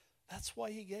 That's why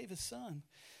he gave his son.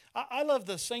 I love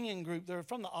the singing group. They're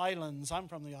from the islands. I'm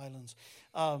from the islands.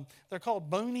 They're called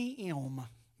Boney M.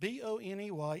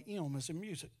 Boney M is in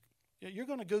music. You're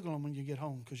going to Google them when you get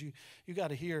home because you got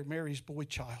to hear Mary's Boy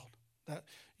Child.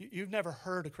 You've never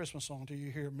heard a Christmas song until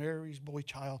you hear Mary's Boy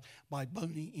Child by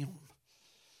Boney M.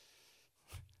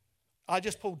 I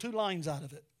just pulled 2 lines out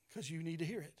of it because you need to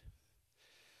hear it.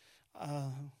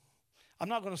 I'm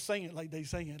not going to sing it like they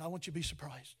sing it. I want you to be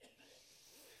surprised.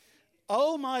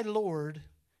 Oh, my Lord,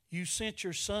 you sent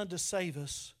your son to save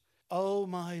us. Oh,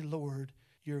 my Lord,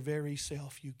 your very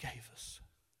self you gave us.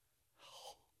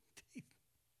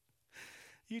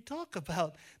 You talk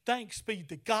about thanks be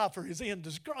to God for his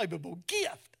indescribable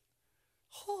gift.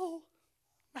 Oh,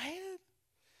 man,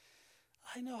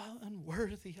 I know how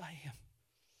unworthy I am.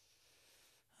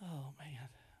 Oh, man.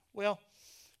 Well,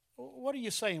 what are you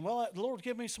saying? Well, the Lord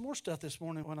gave me some more stuff this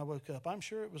morning when I woke up. I'm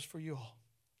sure it was for you all,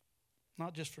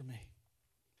 not just for me.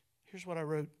 Here's what I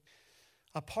wrote.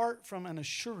 Apart from an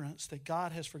assurance that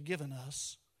God has forgiven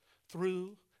us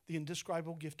through the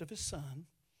indescribable gift of his son,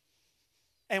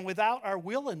 and without our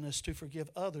willingness to forgive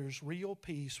others, real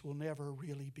peace will never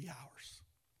really be ours.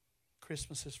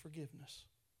 Christmas is forgiveness.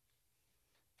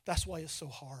 That's why it's so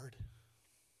hard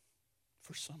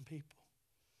for some people.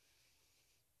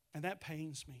 And that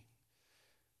pains me.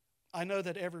 I know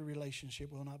that every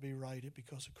relationship will not be righted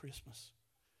because of Christmas.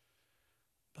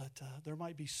 But there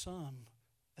might be some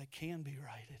that can be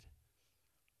righted.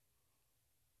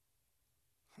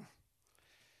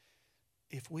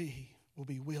 If we will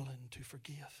be willing to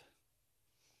forgive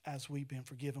as we've been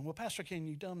forgiven. Well, Pastor, can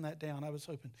you dumb that down? I was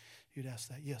hoping you'd ask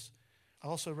that. Yes. I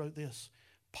also wrote this.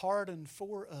 Pardon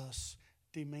for us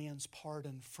demands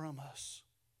pardon from us.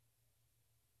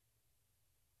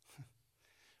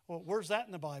 Well, where's that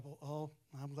in the Bible? Oh,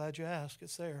 I'm glad you asked.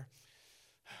 It's there.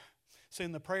 It's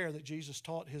in the prayer that Jesus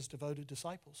taught his devoted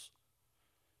disciples.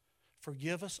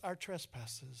 Forgive us our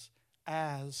trespasses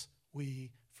as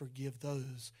we forgive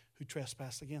those who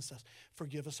trespass against us.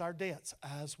 Forgive us our debts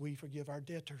as we forgive our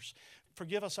debtors.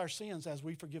 Forgive us our sins as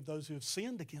we forgive those who have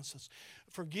sinned against us.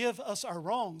 Forgive us our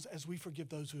wrongs as we forgive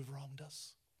those who have wronged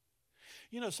us.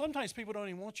 Sometimes people don't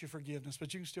even want your forgiveness,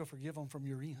 but you can still forgive them from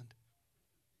your end.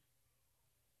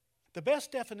 The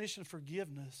best definition of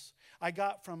forgiveness I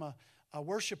got from a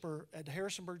worshiper at the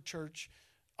Harrisonburg Church.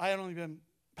 I had only been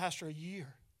pastor a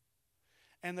year.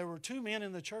 And there were 2 men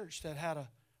in the church that had a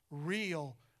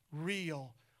real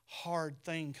hard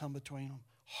thing come between them.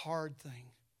 Hard thing.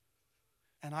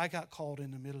 And I got caught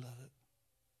in the middle of it.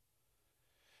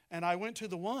 And I went to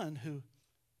the one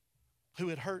who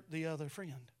had hurt the other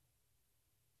friend.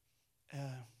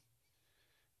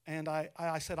 And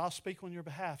I said, I'll speak on your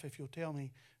behalf if you'll tell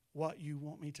me what you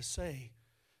want me to say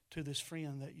to this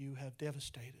friend that you have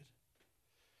devastated.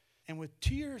 And with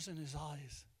tears in his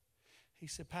eyes, he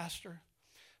said, Pastor,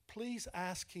 please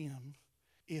ask him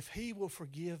if he will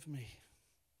forgive me.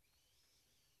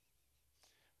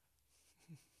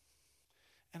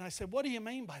 And I said, what do you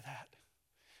mean by that?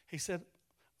 He said,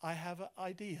 I have an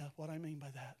idea what I mean by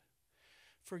that.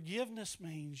 Forgiveness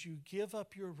means you give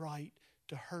up your right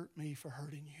to hurt me for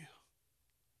hurting you.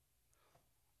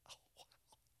 Oh,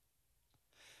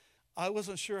 wow. I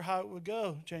wasn't sure how it would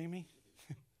go, Jamie.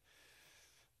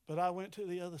 But I went to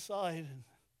the other side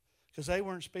because they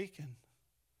weren't speaking.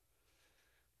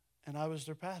 And I was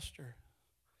their pastor.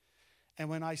 And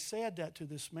when I said that to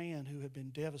this man who had been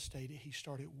devastated, he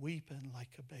started weeping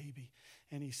like a baby.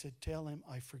 And he said, tell him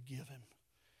I forgive him.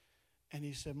 And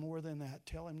he said, more than that,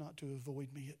 tell him not to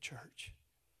avoid me at church.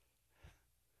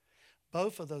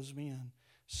 Both of those men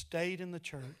stayed in the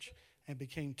church and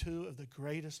became 2 of the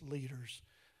greatest leaders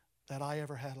that I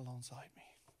ever had alongside me.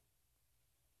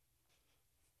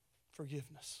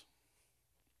 Forgiveness.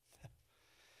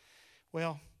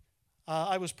 Well,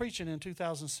 I was preaching in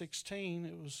 2016.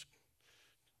 It was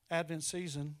Advent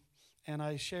season. and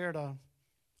I shared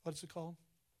what's it called?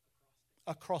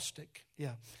 Acrostic.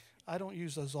 Yeah. I don't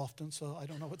use those often, so I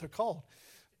don't know what they're called.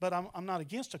 But I'm not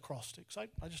against acrostics. I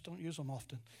just don't use them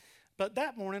often. But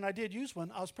that morning I did use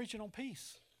one. I was preaching on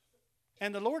peace.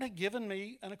 And the Lord had given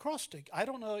me an acrostic. I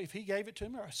don't know if he gave it to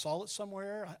me or I saw it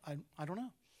somewhere. I don't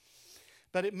know.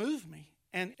 But it moved me.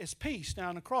 And it's peace. Now,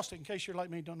 an acrostic, in case you're like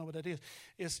me, don't know what that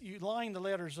is you line the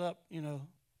letters up,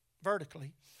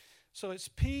 vertically. So it's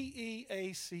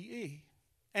P-E-A-C-E.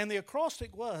 And the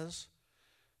acrostic was,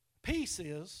 peace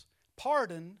is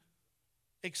pardon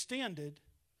extended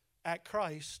at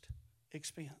Christ's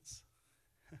expense.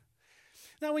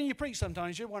 Now, when you preach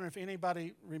sometimes, you're wondering if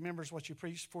anybody remembers what you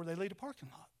preached before they leave the parking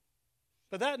lot.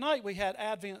 But that night we had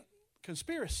Advent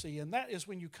conspiracy, and that is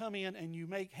when you come in and you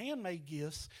make handmade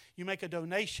gifts, you make a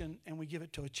donation, and we give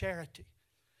it to a charity.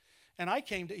 And I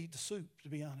came to eat the soup, to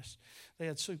be honest. They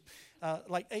had soup,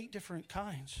 like 8 different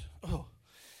kinds. Oh.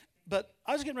 But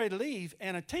I was getting ready to leave,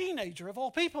 and a teenager, of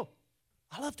all people,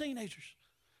 I love teenagers.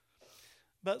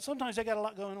 But sometimes they got a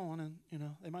lot going on, and,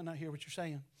 they might not hear what you're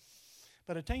saying.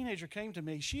 But a teenager came to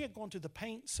me. She had gone to the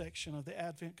paint section of the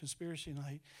Advent Conspiracy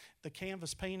Night, the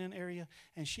canvas painting area,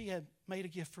 and she had made a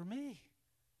gift for me.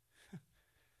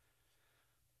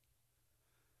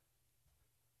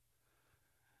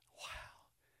 Wow.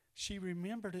 She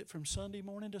remembered it from Sunday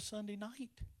morning to Sunday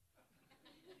night,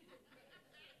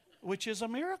 which is a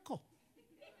miracle.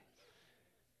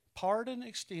 Pardon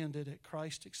extended at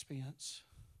Christ's expense.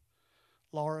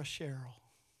 Laura Sherrill.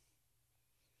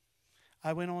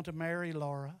 I went on to marry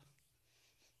Laura.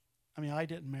 I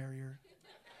didn't marry her.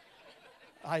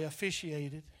 I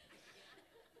officiated.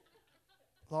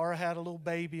 Laura had a little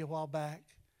baby a while back.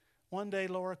 One day,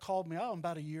 Laura called me,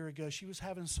 about a year ago. She was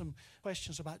having some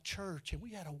questions about church, and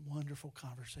we had a wonderful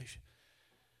conversation.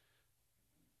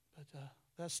 But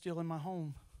that's still in my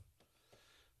home.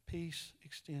 Peace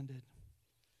extended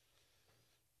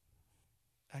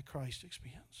at Christ's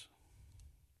expense.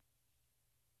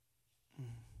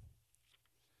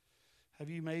 Have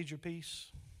you made your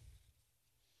peace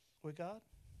with God?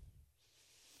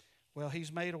 Well,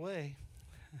 he's made a way,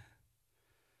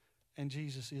 and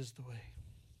Jesus is the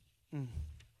way.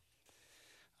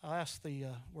 I asked the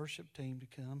worship team to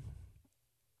come.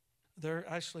 They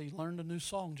actually learned a new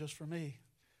song just for me.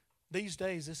 These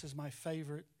days, this is my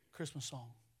favorite Christmas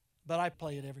song, but I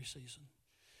play it every season.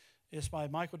 It's by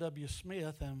Michael W.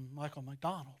 Smith and Michael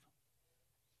McDonald.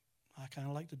 I kind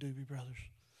of like the Doobie Brothers.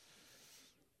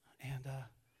 And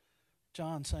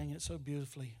John sang it so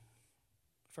beautifully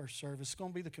first service. It's going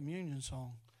to be the communion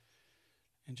song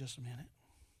in just a minute.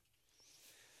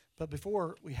 But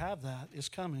before we have that, it's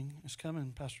coming,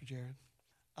 Pastor Jared.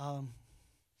 I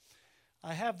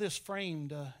have this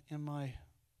framed in my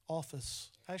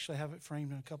office. Actually, I have it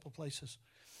framed in a couple places.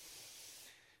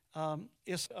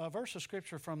 It's a verse of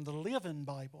Scripture from the Living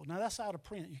Bible. Now, that's out of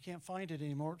print. You can't find it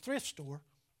anymore. Thrift store.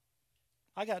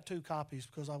 I got 2 copies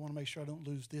because I want to make sure I don't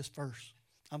lose this verse.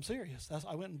 I'm serious.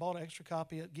 I went and bought an extra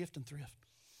copy at Gift and Thrift.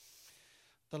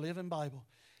 The Living Bible.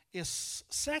 It's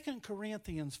 2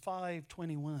 Corinthians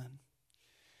 5:21.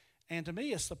 And to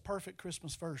me, it's the perfect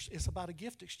Christmas verse. It's about a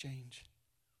gift exchange.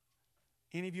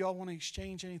 Any of y'all want to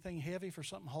exchange anything heavy for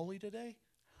something holy today?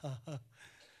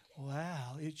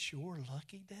 Wow, it's your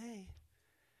lucky day.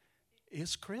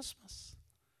 It's Christmas.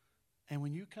 And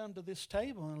when you come to this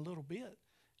table in a little bit,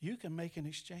 you can make an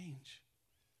exchange.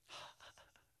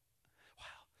 Wow.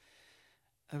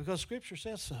 And because Scripture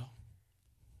says so.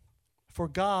 For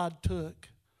God took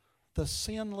the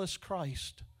sinless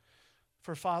Christ.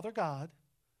 For Father God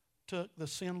took the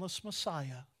sinless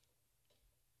Messiah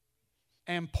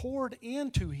and poured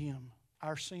into him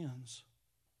our sins.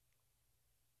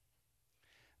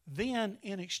 Then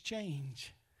in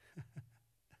exchange,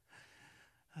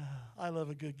 I love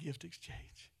a good gift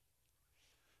exchange.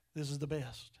 This is the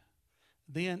best.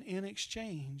 Then in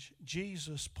exchange,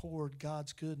 Jesus poured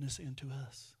God's goodness into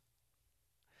us.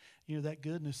 That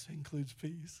goodness includes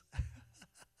peace.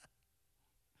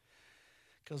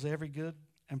 Because every good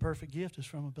and perfect gift is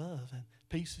from above, and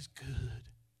peace is good.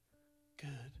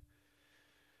 Good.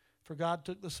 For God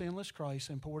took the sinless Christ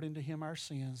and poured into him our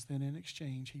sins. Then in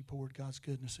exchange, he poured God's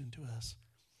goodness into us.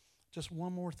 Just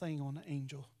one more thing on the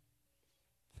angel.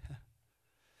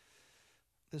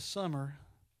 This summer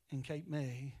in Cape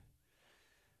May,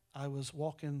 I was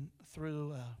walking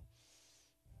through,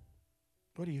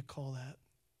 what do you call that?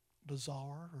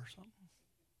 Bazaar or something?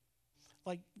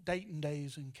 Like Dayton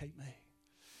Days in Cape May.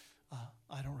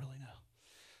 I don't really know.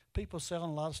 People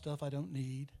selling a lot of stuff I don't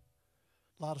need.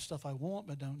 A lot of stuff I want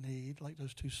but don't need, like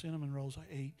those 2 cinnamon rolls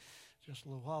I ate just a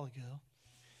little while ago.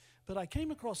 But I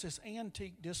came across this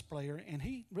antique displayer, and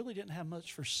he really didn't have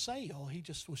much for sale. He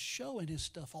just was showing his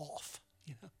stuff off.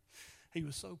 He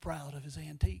was so proud of his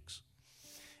antiques.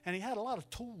 And he had a lot of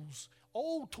tools,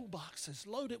 old toolboxes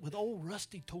loaded with old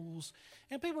rusty tools.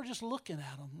 And people were just looking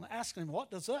at them, asking him,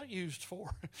 what does that used for?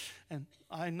 And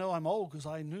I know I'm old because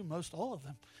I knew most all of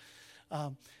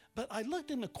them. But I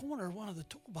looked in the corner of one of the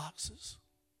toolboxes,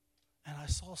 and I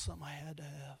saw something I had to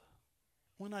have.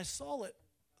 When I saw it,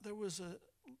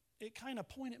 it kind of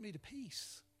pointed me to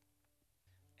peace.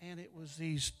 And it was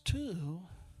these two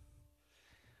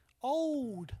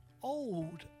old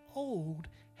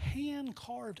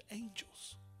hand-carved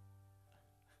angels.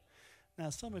 Now,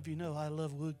 some of you know I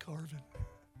love wood carving,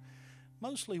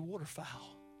 mostly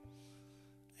waterfowl,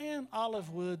 and olive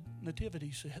wood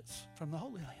nativity sets from the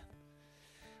Holy Land.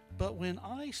 But when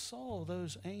I saw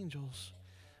those angels,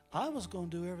 I was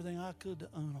going to do everything I could to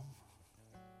own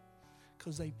them,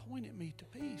 because they pointed me to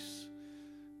peace.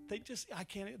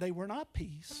 They were not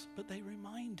peace, but they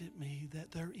reminded me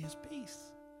that there is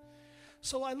peace.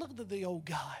 So I looked at the old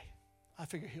guy. I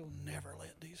figured he'll never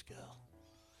let these go.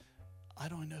 I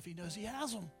don't know if he knows he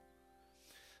has them.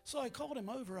 So I called him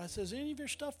over. I says, any of your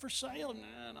stuff for sale?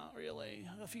 Nah, not really.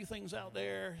 A few things out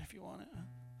there if you want it.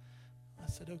 I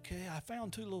said, okay. I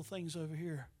found two little things over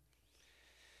here.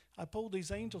 I pulled these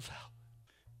angels out.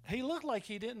 He looked like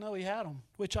he didn't know he had them,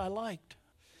 which I liked.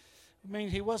 I mean,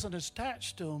 he wasn't as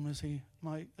attached to them as he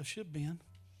might have should been.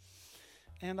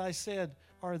 And I said,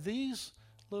 are these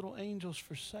little angels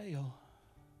for sale?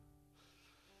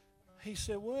 He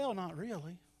said, well, not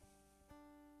really.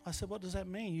 I said, what does that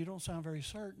mean? You don't sound very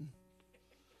certain.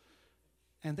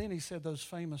 And then he said those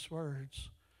famous words,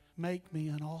 make me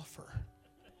an offer.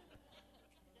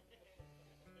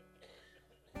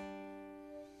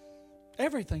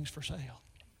 Everything's for sale.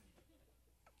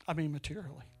 I mean,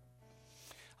 materially.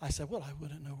 I said, well, I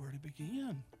wouldn't know where to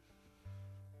begin.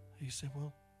 He said,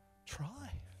 well,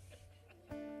 try.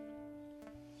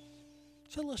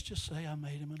 So let's just say I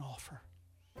made him an offer.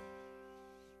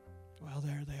 Well,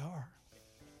 there they are.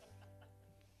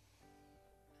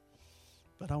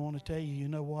 But I want to tell you, you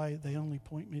know why they only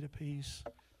point me to peace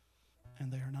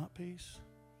and they are not peace?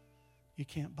 You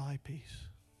can't buy peace.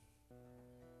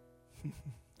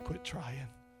 Quit trying.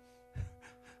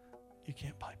 You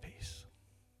can't buy peace.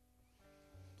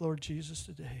 Lord Jesus,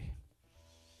 today,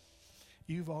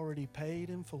 you've already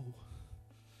paid in full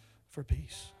for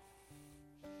peace.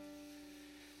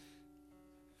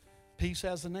 Peace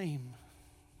has a name.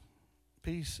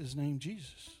 Peace is named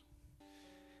Jesus.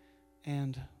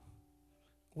 And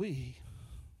we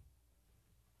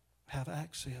have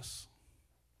access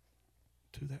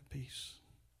to that peace.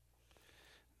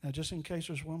 Now, just in case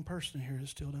there's one person here that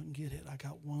still doesn't get it, I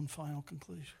got one final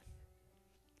conclusion.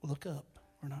 Look up.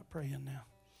 We're not praying now.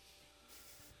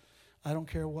 I don't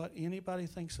care what anybody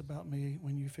thinks about me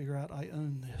when you figure out I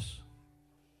own this.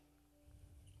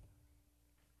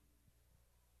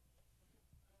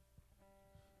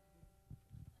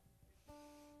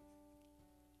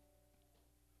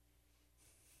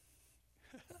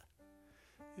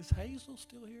 Is Hazel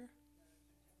still here?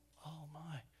 Oh,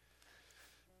 my.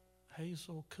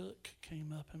 Hazel Cook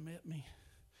came up and met me.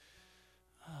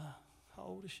 How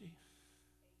old is she?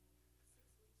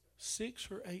 6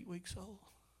 or 8 weeks old.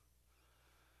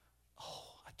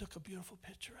 Oh, I took a beautiful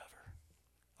picture of her.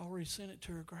 I already sent it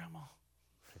to her grandma.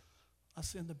 I'll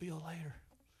send the bill later.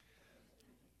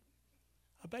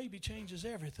 A baby changes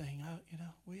everything.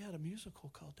 We had a musical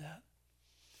called that.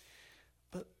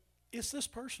 But it's this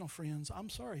personal, friends. I'm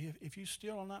sorry. If you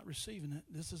still are not receiving it,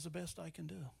 this is the best I can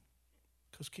do.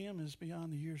 Because Kim is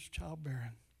beyond the years of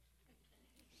childbearing.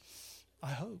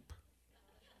 I hope.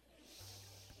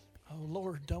 Oh,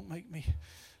 Lord, don't make me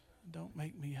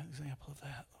an example of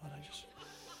that.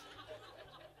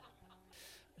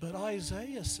 But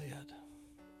Isaiah said,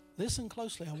 listen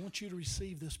closely. I want you to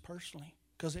receive this personally.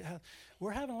 Because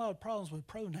we're having a lot of problems with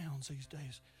pronouns these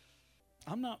days.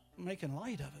 I'm not making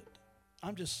light of it.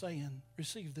 I'm just saying,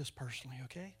 receive this personally,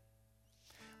 okay?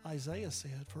 Isaiah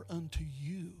said, for unto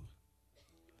you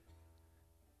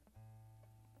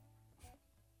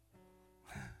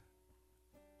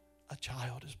a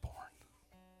child is born.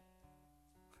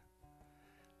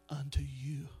 Unto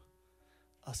you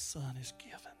a son is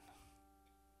given.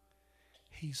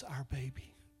 He's our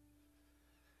baby.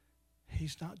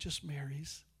 He's not just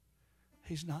Mary's.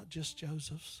 He's not just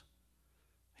Joseph's.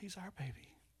 He's our baby.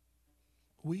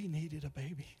 We needed a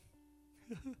baby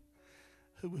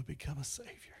who would become a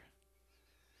Savior.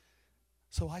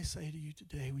 So I say to you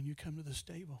today, when you come to this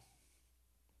table,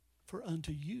 for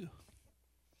unto you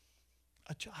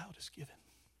a child is given.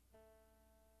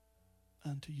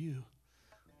 Unto you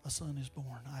a son is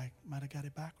born. I might have got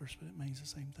it backwards, but it means the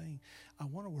same thing. I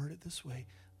want to word it this way.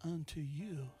 Unto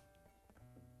you,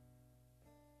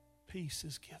 peace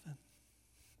is given.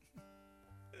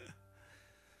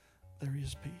 There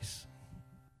is peace.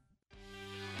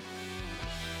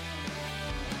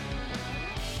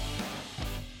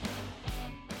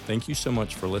 Thank you so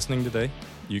much for listening today.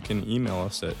 You can email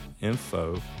us at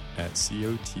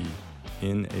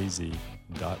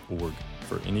info@cotnaz.org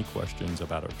for any questions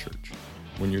about our church.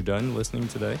 When you're done listening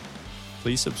today,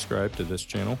 please subscribe to this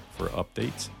channel for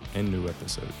updates and new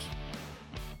episodes.